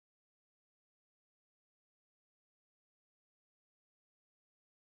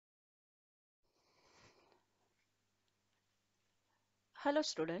Hello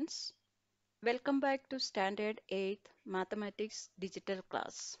students, welcome back to Standard 8th Mathematics Digital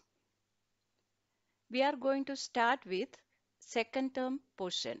class. We are going to start with second term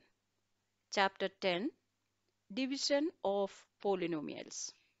portion, chapter 10, Division of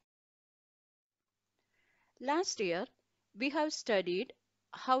Polynomials. Last year, we have studied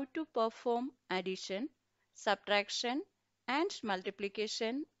how to perform addition, subtraction and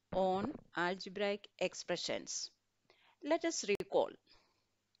multiplication on algebraic expressions. Let us recall.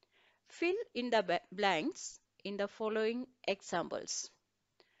 Fill in the blanks in the following examples.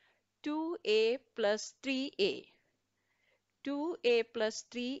 2a plus 3a. 2a plus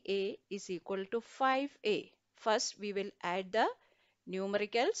 3a is equal to 5a. First, we will add the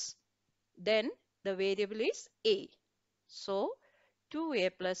numericals. Then, the variable is a. So,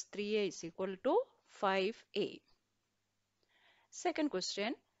 2a plus 3a is equal to 5a. Second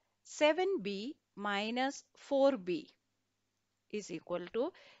question, 7b minus 4b is equal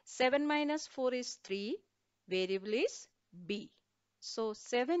to 7 minus 4 is 3, variable is b. So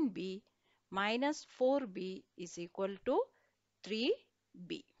 7b minus 4b is equal to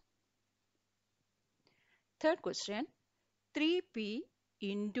 3b. Third question, 3p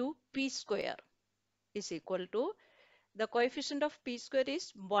into p square is equal to, the coefficient of p square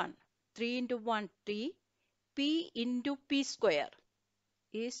is 1. 3 into 1, 3. P into p square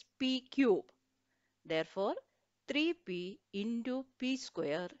is p cube. Therefore, 3p into p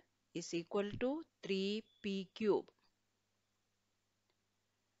square is equal to 3p cube.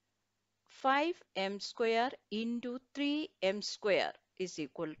 5m square into 3m square is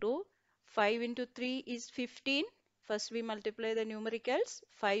equal to 5 into 3 is 15. First we multiply the numericals.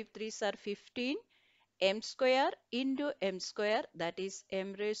 5 3s are 15. M square into m square, that is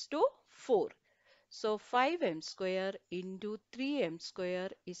m raised to 4. So 5m square into 3m square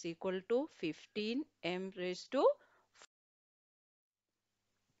is equal to 15m raised to 4.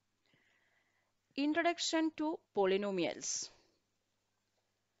 Introduction to polynomials.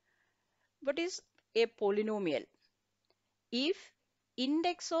 What is a polynomial? If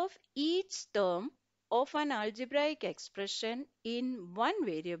index of each term of an algebraic expression in one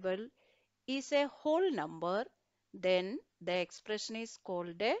variable is a whole number, then the expression is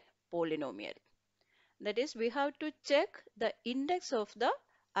called a polynomial. That is, we have to check the index of the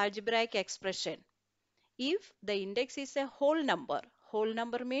algebraic expression. If the index is a whole number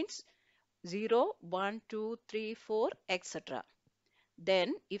means 0, 1, 2, 3, 4, etc.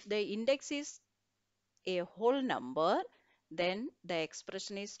 Then if the index is a whole number, then the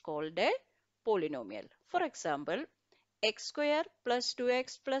expression is called a polynomial. For example, x square plus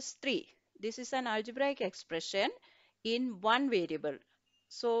 2x plus 3. This is an algebraic expression in one variable.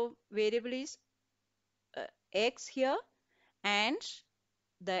 So variable is x here and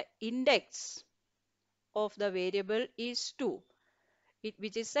the index of the variable is 2,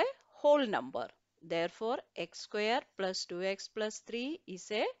 which is a whole number. Therefore, x square plus 2x plus 3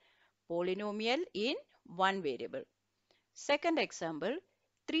 is a polynomial in one variable. Second example,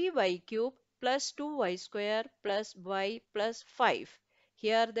 3y cube plus 2y square plus y plus 5.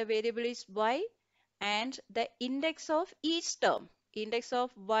 Here the variable is y and the index of each term. Index of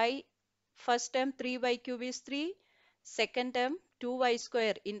y, first term 3y cube is 3. Second term 2y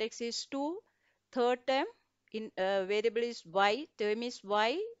square, index is 2. Third term variable is y, term is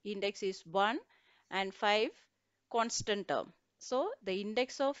y, index is 1. And 5 constant term. So the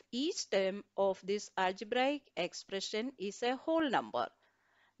index of each term of this algebraic expression is a whole number.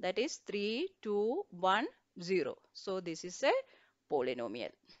 That is 3, 2, 1, 0. So this is a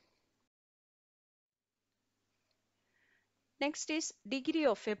polynomial. Next is degree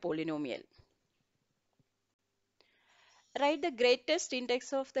of a polynomial. Write the greatest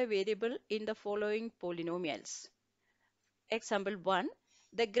index of the variable in the following polynomials. Example 1.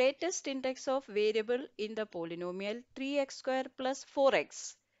 The greatest index of variable in the polynomial 3x square plus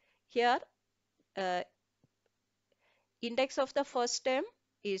 4x. Here index of the first term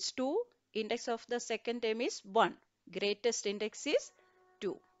is 2. Index of the second term is 1. Greatest index is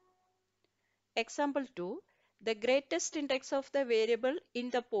 2. Example 2. The greatest index of the variable in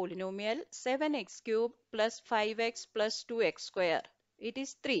the polynomial 7x cube plus 5x plus 2x square. It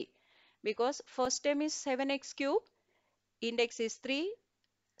is 3 because first term is 7x cube, index is 3.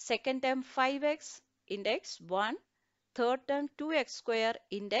 Second term 5x, index 1. Third term 2x square,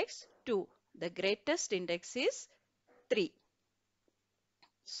 index 2. The greatest index is 3.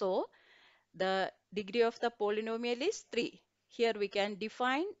 So, the degree of the polynomial is 3. Here we can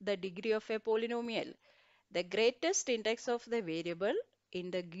define the degree of a polynomial. The greatest index of the variable in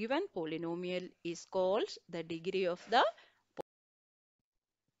the given polynomial is called the degree of the polynomial.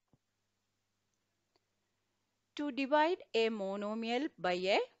 to divide a monomial by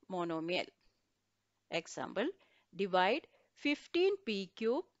a monomial. Example, divide 15p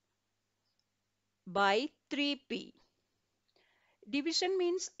cube by 3p. Division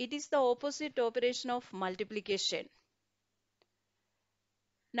means it is the opposite operation of multiplication.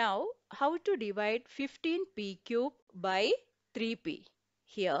 Now, how to divide 15p cube by 3p?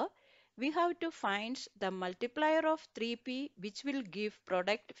 Here, we have to find the multiplier of 3p which will give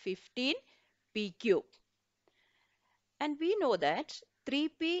product 15p cube. And we know that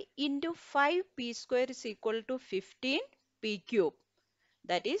 3p into 5p square is equal to 15p cube.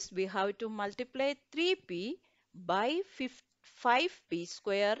 That is, we have to multiply 3p by 5p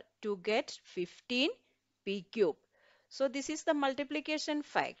square to get 15p cube. So this is the multiplication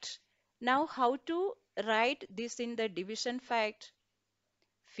fact. Now how to write this in the division fact?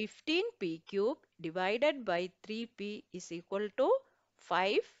 15p cube divided by 3p is equal to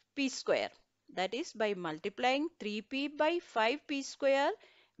 5p square. That is, by multiplying 3p by 5p square,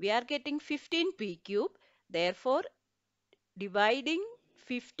 we are getting 15p cube. Therefore, dividing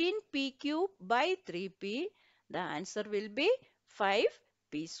 15p cube by 3p, the answer will be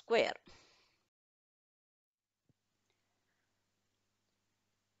 5p square.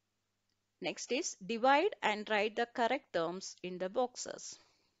 Next is divide and write the correct terms in the boxes.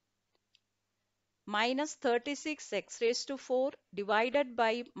 Minus 36x raised to 4 divided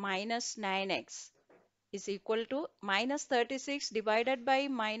by minus 9x is equal to minus 36 divided by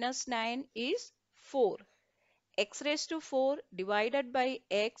minus 9 is 4. X raised to 4 divided by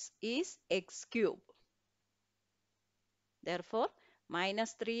x is x cube. Therefore,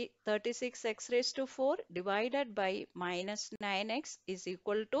 minus 36x raised to 4 divided by minus 9x is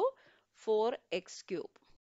equal to 4x cube.